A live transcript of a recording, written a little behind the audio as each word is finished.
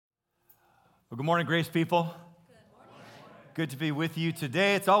Well, good morning, Grace people. Good morning. Good to be with you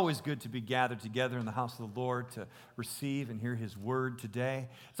today. It's always good to be gathered together in the house of the Lord to receive and hear His word today.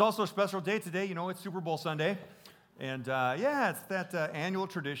 It's also a special day today. You know, it's Super Bowl Sunday. And it's that annual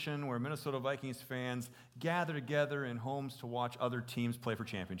tradition where Minnesota Vikings fans gather together in homes to watch other teams play for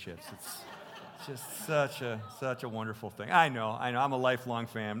championships. It's just such a wonderful thing. I know. I'm a lifelong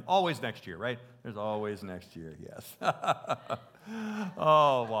fan. Always next year, right? There's always next year, yes.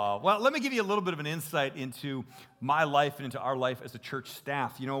 Oh, wow. Well, let me give you a little bit of an insight into my life and into our life as a church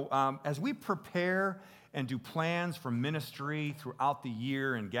staff. You know, as we prepare and do plans for ministry throughout the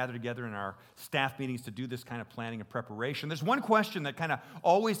year and gather together in our staff meetings to do this kind of planning and preparation, there's one question that kind of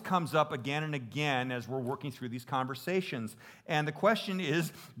always comes up again and again as we're working through these conversations. And the question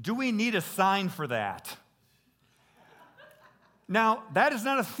is, do we need a sign for that? Now, that is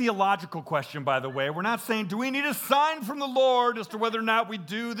not a theological question, by the way. We're not saying, do we need a sign from the Lord as to whether or not we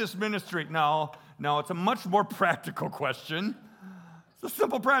do this ministry? No, it's a much more practical question. It's a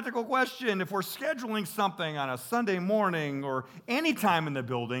simple, practical question. If we're scheduling something on a Sunday morning or any time in the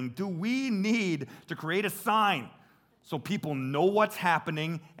building, do we need to create a sign so people know what's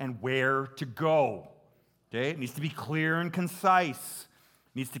happening and where to go? Okay? It needs to be clear and concise.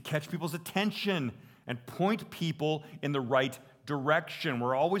 It needs to catch people's attention and point people in the right direction.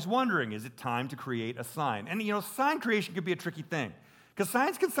 We're always wondering, is it time to create a sign? And, you know, sign creation could be a tricky thing because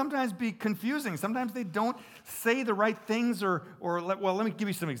signs can sometimes be confusing. Sometimes they don't say the right things let me give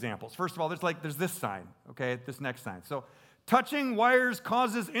you some examples. First of all, there's this sign, okay, this next sign. So, touching wires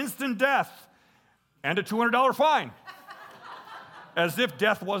causes instant death and a $200 fine. As if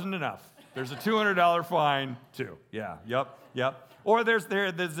death wasn't enough. There's a $200 fine, too. Yeah, yep. Or there's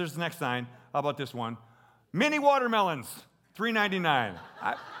the next sign. How about this one? Mini watermelons. $3.99.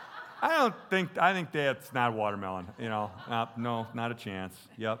 I think that's not watermelon, you know. No, not a chance.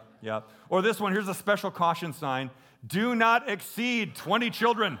 Yep. Or this one, here's a special caution sign. Do not exceed 20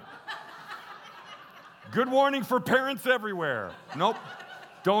 children. Good warning for parents everywhere. Nope.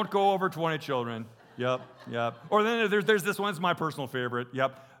 Don't go over 20 children. Yep. Or then there's this one, it's my personal favorite.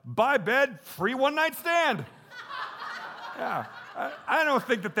 Yep. Buy bed, free one-night stand. Yeah. I don't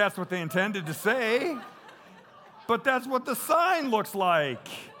think that's what they intended to say. But that's what the sign looks like,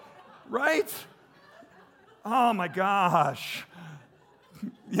 right? Oh my gosh.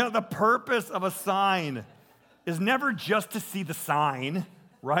 You know, the purpose of a sign is never just to see the sign,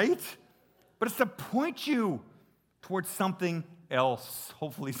 right? But it's to point you towards something else,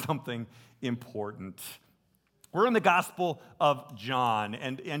 hopefully something important. We're in the Gospel of John,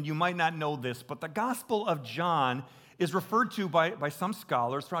 and you might not know this, but the Gospel of John is referred to by some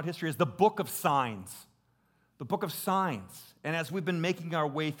scholars throughout history as the book of signs. The book of signs. And as we've been making our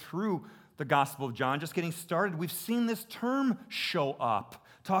way through the Gospel of John, just getting started, we've seen this term show up,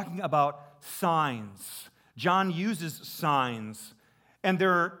 talking about signs. John uses signs. And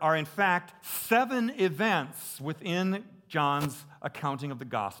there are, in fact, 7 events within John's accounting of the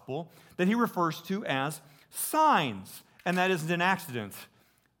Gospel that he refers to as signs. And that isn't an accident.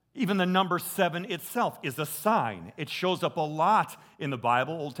 Even the number 7 itself is a sign. It shows up a lot in the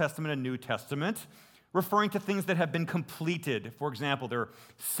Bible, Old Testament and New Testament, referring to things that have been completed. For example, there are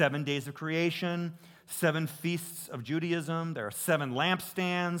 7 days of creation, 7 feasts of Judaism, there are 7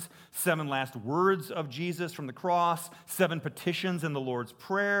 lampstands, 7 last words of Jesus from the cross, 7 petitions in the Lord's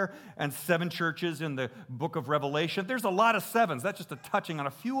Prayer, and 7 churches in the book of Revelation. There's a lot of 7s. That's just a touching on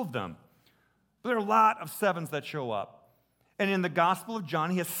a few of them. But there are a lot of 7s that show up. And in the Gospel of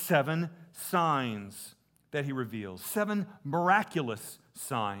John, he has 7 signs that he reveals, 7 miraculous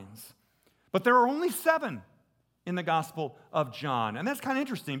signs. But there are only 7 in the Gospel of John. And that's kind of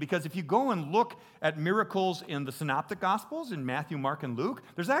interesting because if you go and look at miracles in the Synoptic Gospels, in Matthew, Mark, and Luke,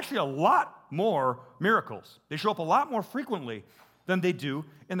 there's actually a lot more miracles. They show up a lot more frequently than they do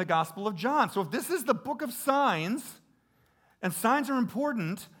in the Gospel of John. So if this is the book of signs, and signs are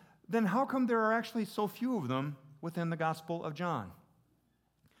important, then how come there are actually so few of them within the Gospel of John?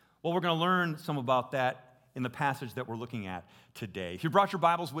 Well, we're going to learn some about that in the passage that we're looking at today. If you brought your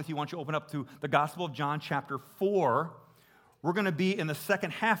Bibles with you, why don't you open up to the Gospel of John, chapter 4. We're going to be in the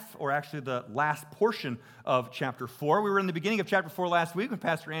second half, or actually the last portion of chapter 4. We were in the beginning of chapter 4 last week when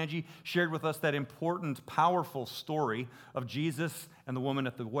Pastor Angie shared with us that important, powerful story of Jesus and the woman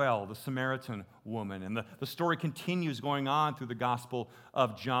at the well, the Samaritan woman. And the story continues going on through the Gospel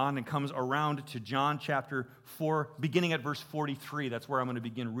of John and comes around to John chapter 4, beginning at verse 43. That's where I'm going to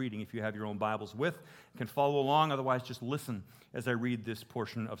begin reading if you have your own Bibles with. You can follow along, otherwise just listen as I read this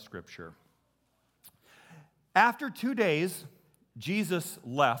portion of Scripture. After 2 days, Jesus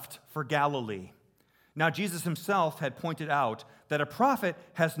left for Galilee. Now, Jesus himself had pointed out that a prophet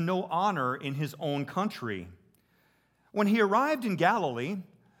has no honor in his own country. When he arrived in Galilee,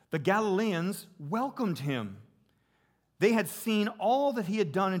 the Galileans welcomed him. They had seen all that he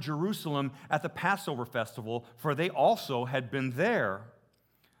had done in Jerusalem at the Passover festival, for they also had been there.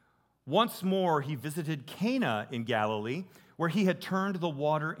 Once more, he visited Cana in Galilee, where he had turned the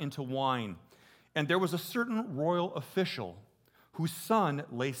water into wine. And there was a certain royal official whose son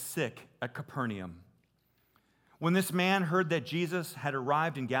lay sick at Capernaum. When this man heard that Jesus had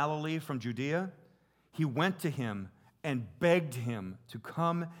arrived in Galilee from Judea, he went to him and begged him to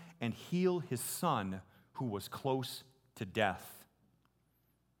come and heal his son, who was close to death.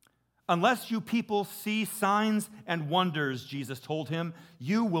 Unless you people see signs and wonders, Jesus told him,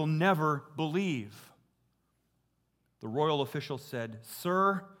 you will never believe. The royal official said,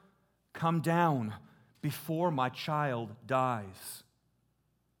 Sir, come down before my child dies.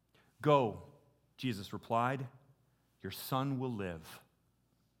 Go, Jesus replied, your son will live.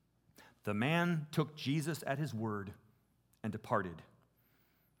 The man took Jesus at his word and departed.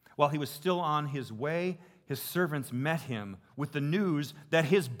 While he was still on his way, his servants met him with the news that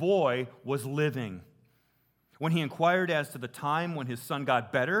his boy was living. When he inquired as to the time when his son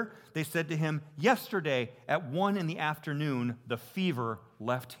got better, they said to him, yesterday at 1 p.m, the fever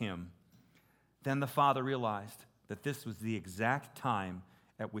left him. Then the father realized that this was the exact time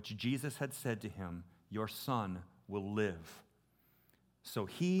at which Jesus had said to him, your son will live. So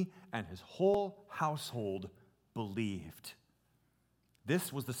he and his whole household believed.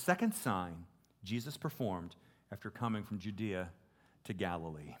 This was the second sign Jesus performed after coming from Judea to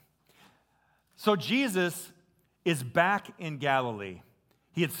Galilee. So Jesus is back in Galilee.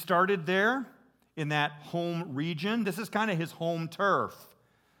 He had started there in that home region. This is kind of his home turf.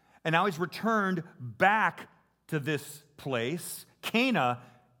 And now he's returned back to this place, Cana,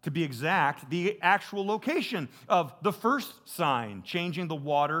 to be exact, the actual location of the first sign, changing the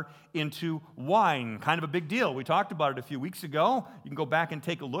water into wine. Kind of a big deal. We talked about it a few weeks ago. You can go back and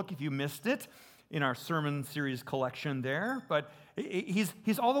take a look if you missed it in our sermon series collection there. But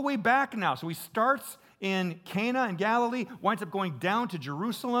he's all the way back now. So he starts in Cana in Galilee, winds up going down to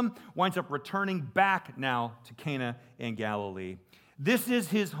Jerusalem, winds up returning back now to Cana in Galilee. This is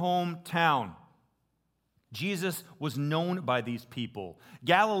his hometown. Jesus was known by these people.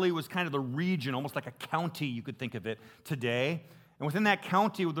 Galilee was kind of the region, almost like a county, you could think of it today. And within that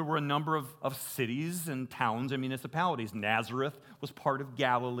county, there were a number of cities and towns and municipalities. Nazareth was part of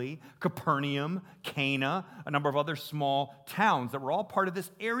Galilee, Capernaum, Cana, a number of other small towns that were all part of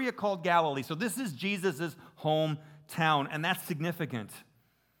this area called Galilee. So this is Jesus' hometown, and that's significant.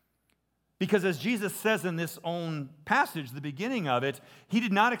 Because as Jesus says in this own passage, the beginning of it, he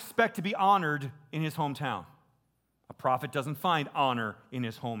did not expect to be honored in his hometown. A prophet doesn't find honor in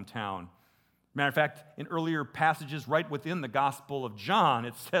his hometown. Matter of fact, in earlier passages right within the Gospel of John,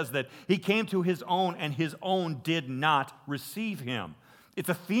 it says that he came to his own and his own did not receive him. It's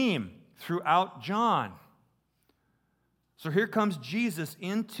a theme throughout John. So here comes Jesus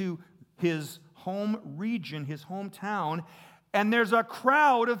into his home region, his hometown, and there's a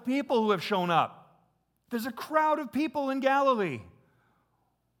crowd of people who have shown up. There's a crowd of people in Galilee.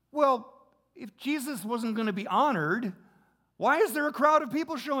 Well, if Jesus wasn't going to be honored, why is there a crowd of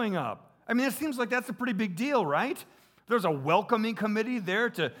people showing up? I mean, it seems like that's a pretty big deal, right? There's a welcoming committee there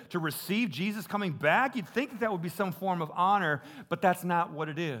to receive Jesus coming back. You'd think that would be some form of honor, but that's not what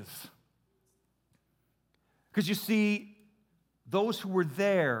it is. Because you see, those who were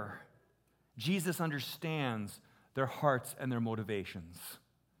there, Jesus understands their hearts and their motivations.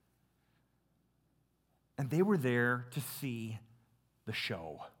 And they were there to see the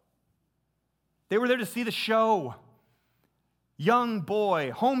show. They were there to see the show. Young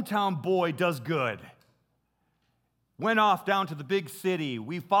boy, hometown boy does good. Went off down to the big city.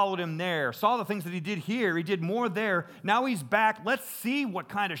 We followed him there. Saw the things that he did here. He did more there. Now he's back. Let's see what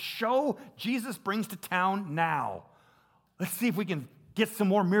kind of show Jesus brings to town now. Let's see if we can get some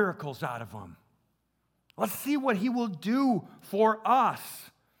more miracles out of him. Let's see what he will do for us.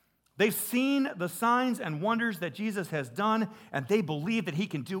 They've seen the signs and wonders that Jesus has done, and they believe that he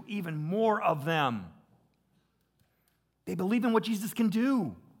can do even more of them. They believe in what Jesus can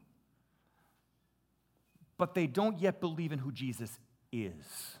do. But they don't yet believe in who Jesus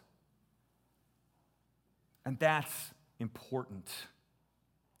is. And that's important.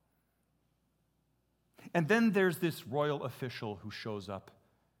 And then there's this royal official who shows up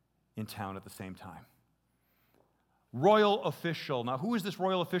in town at the same time. Royal official. Now, who is this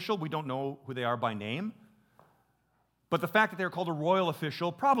royal official? We don't know who they are by name. But the fact that they're called a royal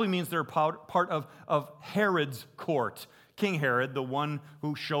official probably means they're part of Herod's court. King Herod, the one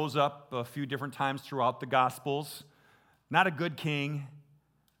who shows up a few different times throughout the Gospels. not a good king,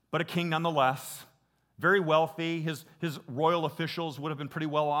 but a king nonetheless. Very wealthy. His royal officials would have been pretty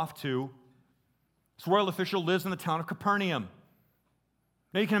well off too. This royal official lives in the town of Capernaum.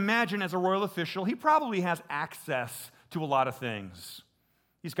 Now you can imagine as a royal official, he probably has access to a lot of things.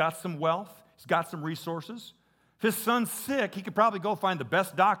 He's got some wealth. He's got some resources. If his son's sick, he could probably go find the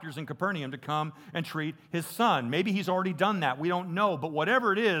best doctors in Capernaum to come and treat his son. Maybe he's already done that. We don't know. But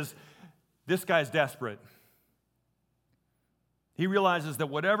whatever it is, this guy's desperate. He realizes that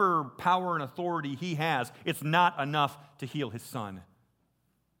whatever power and authority he has, it's not enough to heal his son.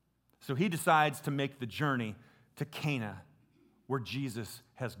 So he decides to make the journey to Cana, where Jesus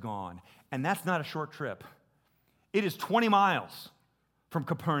has gone. And that's not a short trip. It is 20 miles from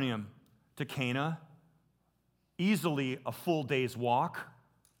Capernaum to Cana, easily a full day's walk.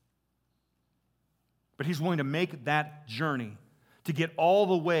 But he's willing to make that journey to get all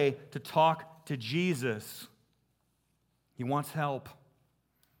the way to talk to Jesus. He wants help.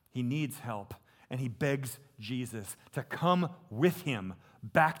 He needs help. And he begs Jesus to come with him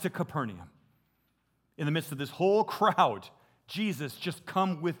back to Capernaum. In the midst of this whole crowd, Jesus, just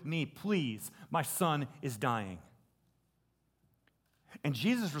come with me, please. My son is dying. And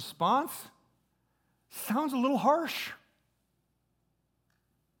Jesus' response sounds a little harsh.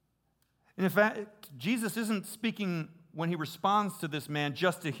 And in fact, Jesus isn't speaking when he responds to this man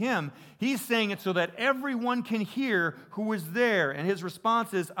just to him. He's saying it so that everyone can hear who was there. And his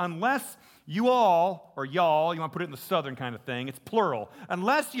response is, unless you all, or y'all, you want to put it in the southern kind of thing, it's plural.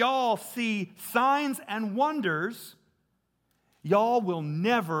 Unless y'all see signs and wonders, y'all will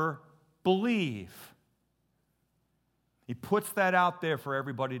never believe. He puts that out there for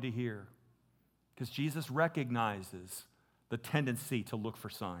everybody to hear because Jesus recognizes the tendency to look for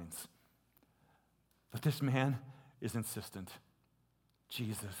signs. But this man is insistent.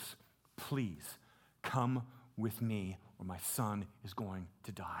 Jesus, please come with me or my son is going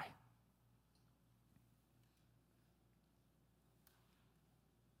to die.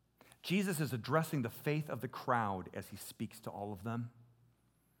 Jesus is addressing the faith of the crowd as he speaks to all of them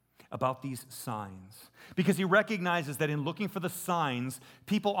about these signs. Because he recognizes that in looking for the signs,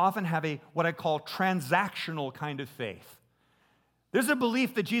 people often have what I call transactional kind of faith. There's a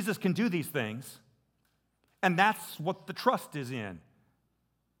belief that Jesus can do these things, and that's what the trust is in.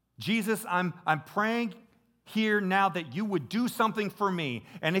 Jesus, I'm praying here now that you would do something for me,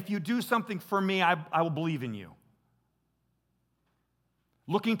 and if you do something for me, I will believe in you.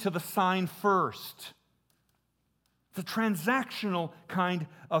 Looking to the sign first. It's a transactional kind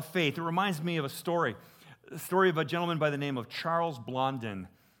of faith. It reminds me of a story of a gentleman by the name of Charles Blondin.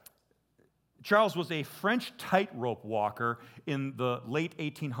 Charles was a French tightrope walker in the late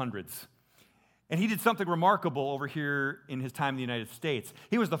 1800s. And he did something remarkable over here in his time in the United States.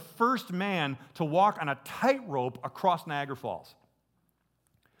 He was the first man to walk on a tightrope across Niagara Falls.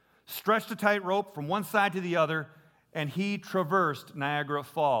 Stretched a tightrope from one side to the other, and he traversed Niagara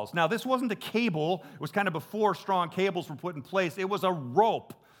Falls. Now, this wasn't a cable. It was kind of before strong cables were put in place. It was a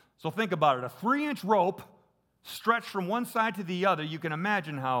rope. So think about it. A 3-inch rope stretched from one side to the other. You can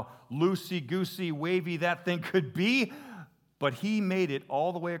imagine how loosey-goosey, wavy that thing could be. But he made it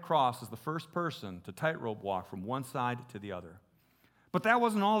all the way across as the first person to tightrope walk from one side to the other. But that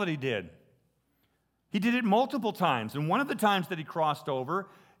wasn't all that he did. He did it multiple times. And one of the times that he crossed over,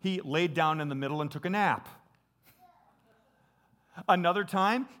 he laid down in the middle and took a nap. Another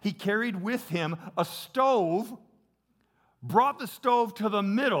time, he carried with him a stove, brought the stove to the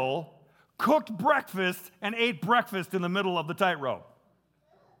middle, cooked breakfast, and ate breakfast in the middle of the tightrope,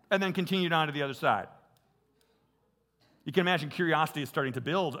 and then continued on to the other side. You can imagine curiosity is starting to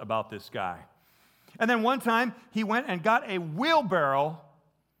build about this guy. And then one time, he went and got a wheelbarrow,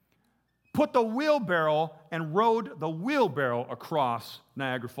 put the wheelbarrow, and rode the wheelbarrow across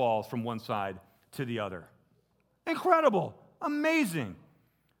Niagara Falls from one side to the other. Incredible. Amazing.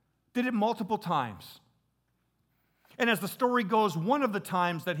 Did it multiple times. And as the story goes, one of the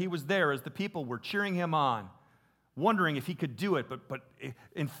times that he was there, as the people were cheering him on, wondering if he could do it, but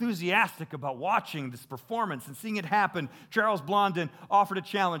enthusiastic about watching this performance and seeing it happen, Charles Blondin offered a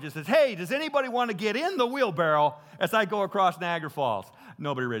challenge and says, hey, does anybody want to get in the wheelbarrow as I go across Niagara Falls?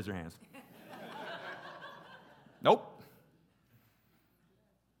 Nobody raised their hands. Nope.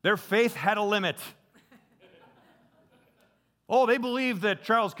 Their faith had a limit. Oh, they believed that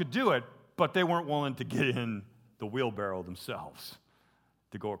Charles could do it, but they weren't willing to get in the wheelbarrow themselves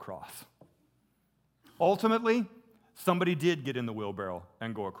to go across. Ultimately, somebody did get in the wheelbarrow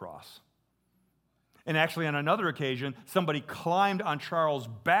and go across. And actually, on another occasion, somebody climbed on Charles'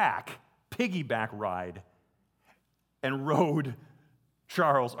 back, piggyback ride, and rode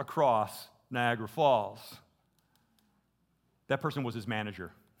Charles across Niagara Falls. That person was his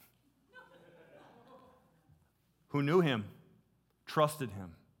manager, who knew him, trusted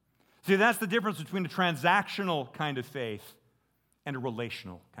him. See, that's the difference between a transactional kind of faith and a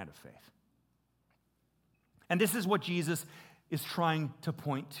relational kind of faith. And this is what Jesus is trying to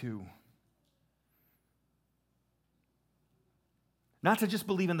point to. Not to just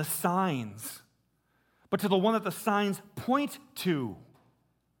believe in the signs, but to the one that the signs point to.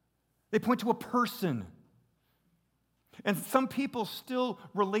 They point to a person. And some people still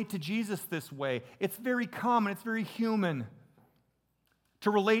relate to Jesus this way. It's very common, it's very human to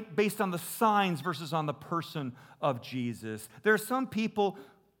relate based on the signs versus on the person of Jesus. There are some people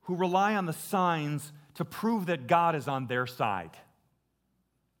who rely on the signs to prove that God is on their side.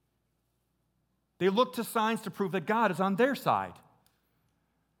 They look to signs to prove that God is on their side.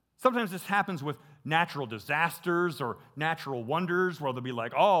 Sometimes this happens with natural disasters or natural wonders where they'll be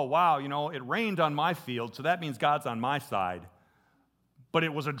like, oh, wow, it rained on my field, so that means God's on my side. But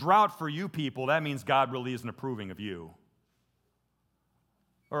it was a drought for you people, that means God really isn't approving of you.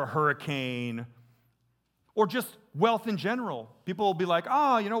 Or a hurricane, or just wealth in general. People will be like,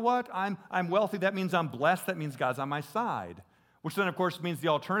 oh, you know what? I'm wealthy, that means I'm blessed, that means God's on my side. Which then, of course, means the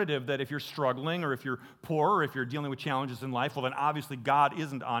alternative that if you're struggling or if you're poor or if you're dealing with challenges in life, well, then obviously God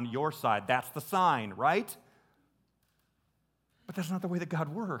isn't on your side. That's the sign, right? But that's not the way that God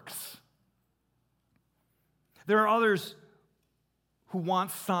works. There are others who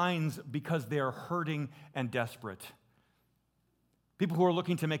want signs because they are hurting and desperate. People who are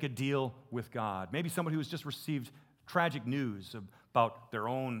looking to make a deal with God. Maybe somebody who's just received tragic news about their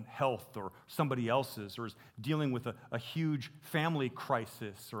own health or somebody else's, or is dealing with a huge family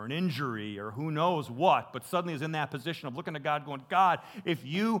crisis or an injury or who knows what, but suddenly is in that position of looking to God going, God, if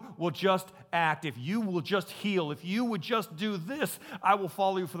you will just act, if you will just heal, if you would just do this, I will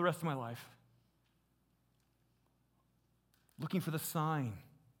follow you for the rest of my life. Looking for the sign.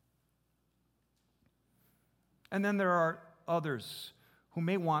 And then there are others who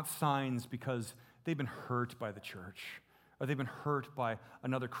may want signs because they've been hurt by the church, or they've been hurt by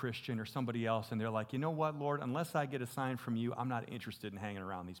another Christian or somebody else, and they're like, you know what, Lord, unless I get a sign from you, I'm not interested in hanging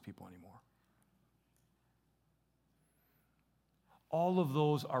around these people anymore. All of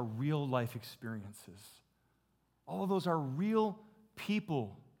those are real life experiences. All of those are real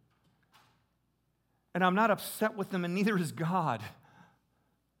people. And I'm not upset with them, and neither is God.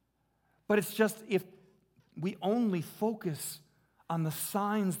 But it's just if we only focus on the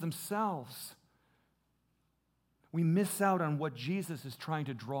signs themselves, we miss out on what Jesus is trying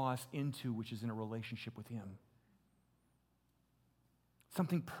to draw us into, which is in a relationship with Him.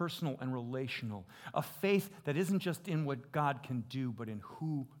 Something personal and relational. A faith that isn't just in what God can do, but in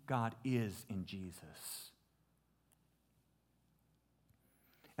who God is in Jesus.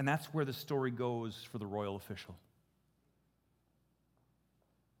 And that's where the story goes for the royal official.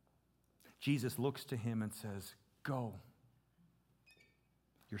 Jesus looks to him and says, go.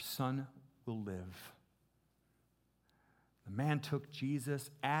 Your son will live. The man took Jesus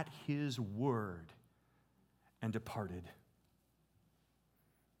at his word and departed.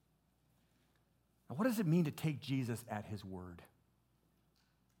 Now, what does it mean to take Jesus at his word?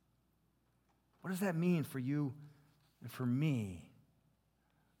 What does that mean for you and for me?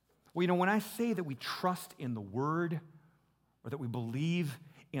 Well, when I say that we trust in the word or that we believe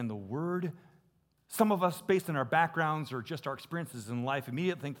in the word, some of us, based on our backgrounds or just our experiences in life,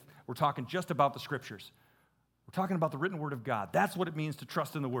 immediately think we're talking just about the scriptures. We're talking about the written word of God. That's what it means to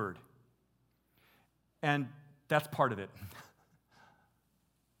trust in the word. And that's part of it.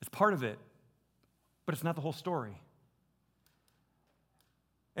 It's part of it, but it's not the whole story.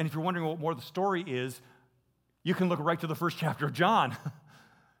 And if you're wondering what more the story is, you can look right to the first chapter of John.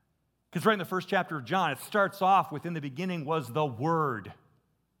 Because right in the first chapter of John, it starts off with, in the beginning was the Word.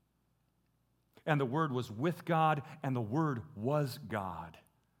 And the Word was with God, and the Word was God.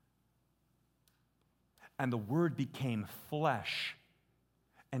 And the Word became flesh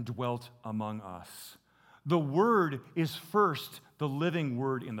and dwelt among us. The Word is first the living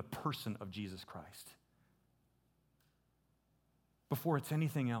Word in the person of Jesus Christ. Before it's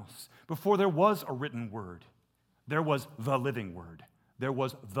anything else, before there was a written Word, there was the living Word. There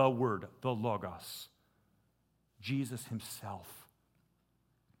was the Word, the Logos, Jesus himself.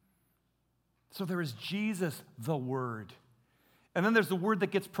 So there is Jesus, the Word. And then there's the Word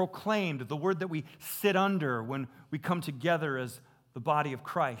that gets proclaimed, the Word that we sit under when we come together as the body of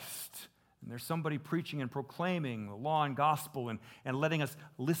Christ. And there's somebody preaching and proclaiming the law and gospel and letting us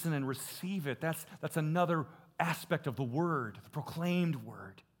listen and receive it. That's another aspect of the Word, the proclaimed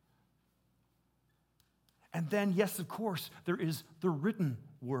Word. And then, yes, of course, there is the written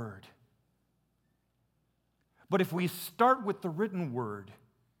Word. But if we start with the written word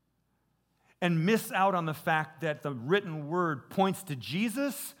and miss out on the fact that the written word points to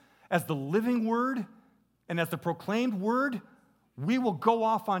Jesus as the living word and as the proclaimed word, we will go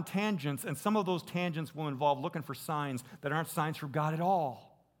off on tangents, and some of those tangents will involve looking for signs that aren't signs from God at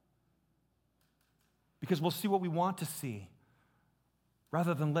all. Because we'll see what we want to see,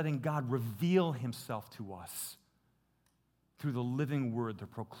 rather than letting God reveal himself to us through the living word, the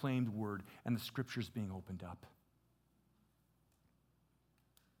proclaimed word, and the scriptures being opened up.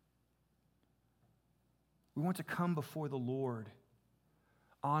 We want to come before the Lord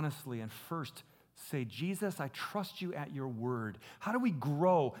honestly and first say, Jesus, I trust you at your word. How do we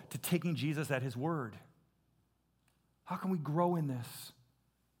grow to taking Jesus at his word? How can we grow in this?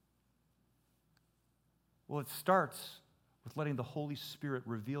 Well, it starts with letting the Holy Spirit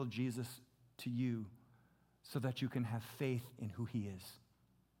reveal Jesus to you so that you can have faith in who he is.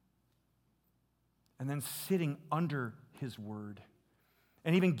 And then sitting under his word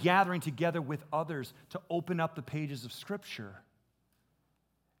and even gathering together with others to open up the pages of Scripture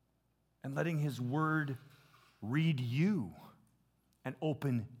and letting his word read you and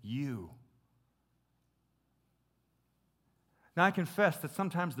open you. Now, I confess that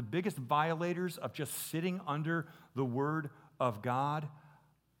sometimes the biggest violators of just sitting under the word of God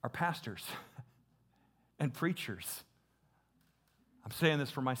are pastors and preachers. I'm saying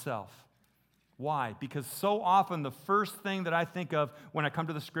this for myself. Why? Because so often the first thing that I think of when I come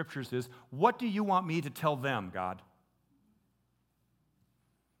to the Scriptures is, what do you want me to tell them, God?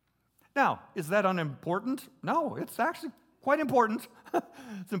 Now, is that unimportant? No, it's actually quite important. It's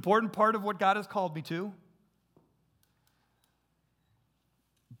an important part of what God has called me to.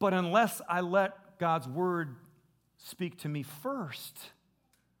 But unless I let God's word speak to me first,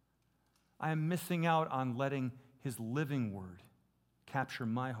 I am missing out on letting his living word capture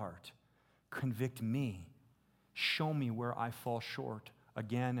my heart, convict me, show me where I fall short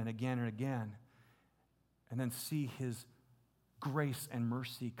again and again and again, and then see his grace and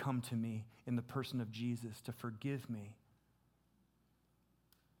mercy come to me in the person of Jesus to forgive me.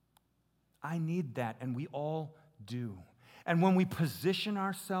 I need that, and we all do. And when we position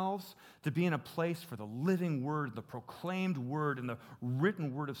ourselves to be in a place for the living word, the proclaimed word, and the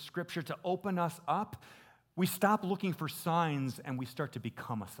written word of Scripture to open us up, we stop looking for signs and we start to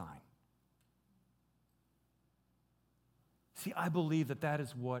become a sign. See, I believe that that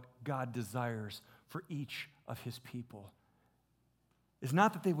is what God desires for each of his people. Is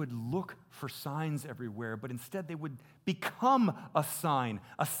not that they would look for signs everywhere, but instead they would become a sign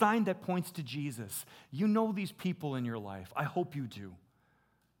that points to Jesus. You know these people in your life. I hope you do.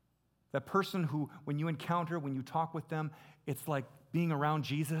 That person who, when you encounter, when you talk with them, it's like being around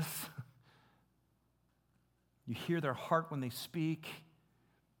Jesus. You hear their heart when they speak.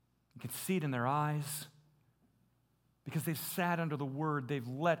 You can see it in their eyes. Because they've sat under the word, they've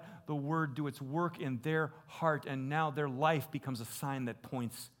let the word do its work in their heart, and now their life becomes a sign that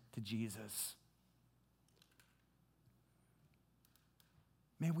points to Jesus.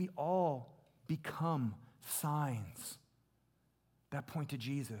 May we all become signs that point to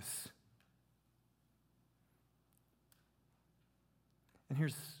Jesus. And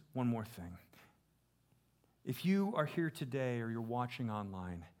here's one more thing. If you are here today or you're watching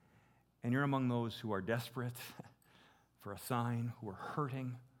online, and you're among those who are desperate for a sign, who are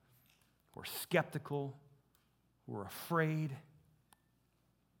hurting, who are skeptical, who are afraid,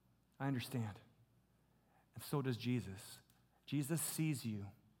 I understand. And so does Jesus. Jesus sees you.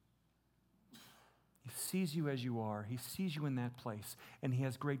 He sees you as you are. He sees you in that place, and he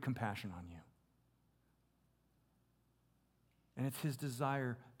has great compassion on you. And it's his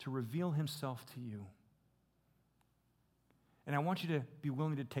desire to reveal himself to you. And I want you to be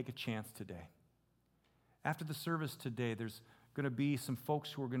willing to take a chance today. After the service today, there's going to be some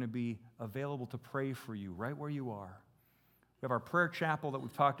folks who are going to be available to pray for you right where you are. We have our prayer chapel that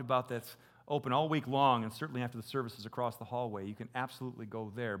we've talked about that's open all week long, and certainly after the services across the hallway. You can absolutely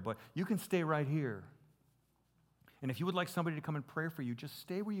go there, but you can stay right here. And if you would like somebody to come and pray for you, just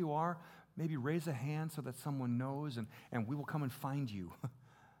stay where you are. Maybe raise a hand so that someone knows, and we will come and find you.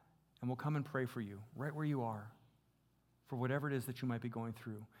 And we'll come and pray for you right where you are for whatever it is that you might be going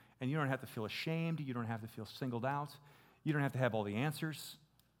through. And you don't have to feel ashamed. You don't have to feel singled out. You don't have to have all the answers,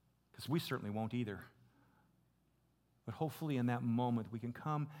 because we certainly won't either. But hopefully in that moment we can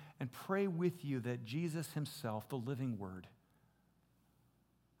come and pray with you that Jesus himself, the living word,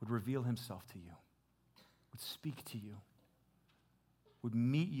 would reveal himself to you, would speak to you, would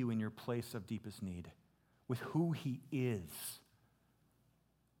meet you in your place of deepest need with who he is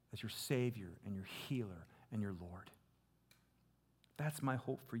as your Savior and your healer and your Lord. That's my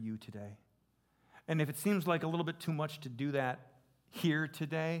hope for you today. And if it seems like a little bit too much to do that here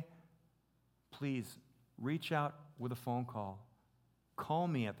today, please reach out with a phone call. Call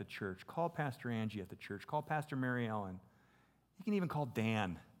me at the church. Call Pastor Angie at the church. Call Pastor Mary Ellen. You can even call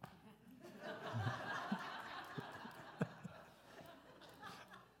Dan.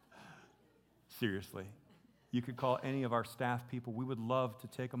 Seriously. You could call any of our staff people. We would love to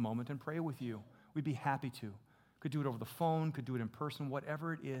take a moment and pray with you. We'd be happy to. Could do it over the phone, could do it in person,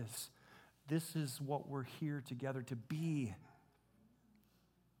 whatever it is. This is what we're here together to be.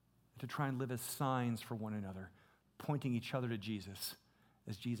 To try and live as signs for one another, pointing each other to Jesus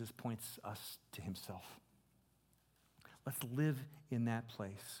as Jesus points us to himself. Let's live in that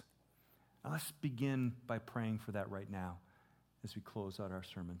place. Now let's begin by praying for that right now as we close out our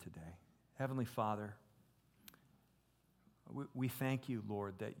sermon today. Heavenly Father, we thank you,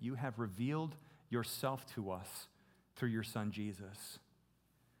 Lord, that you have revealed yourself to us through your Son, Jesus.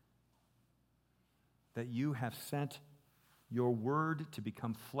 That you have sent your word to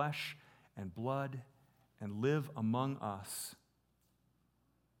become flesh and blood and live among us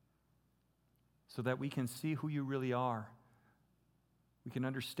so that we can see who you really are. We can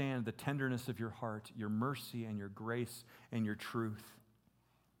understand the tenderness of your heart, your mercy and your grace and your truth.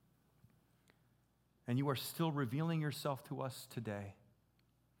 And you are still revealing yourself to us today.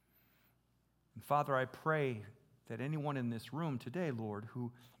 And Father, I pray that anyone in this room today, Lord,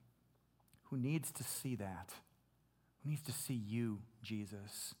 who needs to see that, who needs to see you,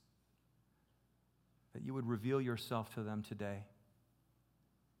 Jesus, that you would reveal yourself to them today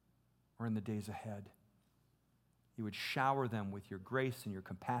or in the days ahead. You would shower them with your grace and your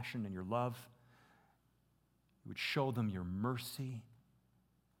compassion and your love. You would show them your mercy.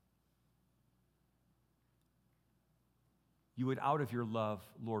 You would, out of your love,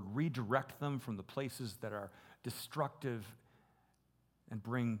 Lord, redirect them from the places that are destructive and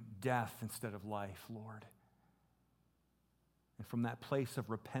bring death instead of life, Lord. And from that place of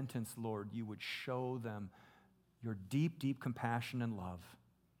repentance, Lord, you would show them your deep, deep compassion and love,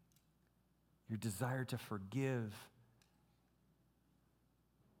 your desire to forgive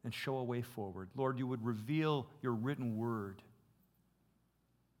and show a way forward. Lord, you would reveal your written word.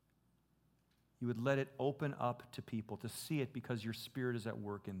 You would let it open up to people to see it because your Spirit is at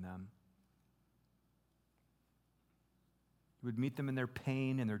work in them. You would meet them in their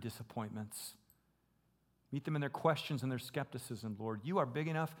pain and their disappointments. Meet them in their questions and their skepticism, Lord. You are big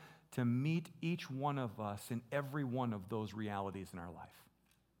enough to meet each one of us in every one of those realities in our life.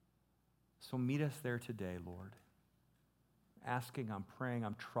 So meet us there today, Lord. Asking, I'm praying,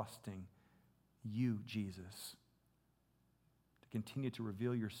 I'm trusting you, Jesus, to continue to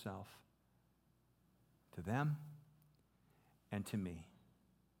reveal yourself to them and to me.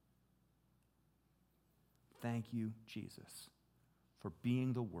 Thank you, Jesus, for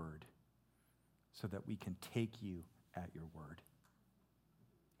being the Word so that we can take you at your word.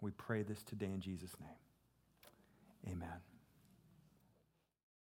 We pray this today in Jesus' name. Amen.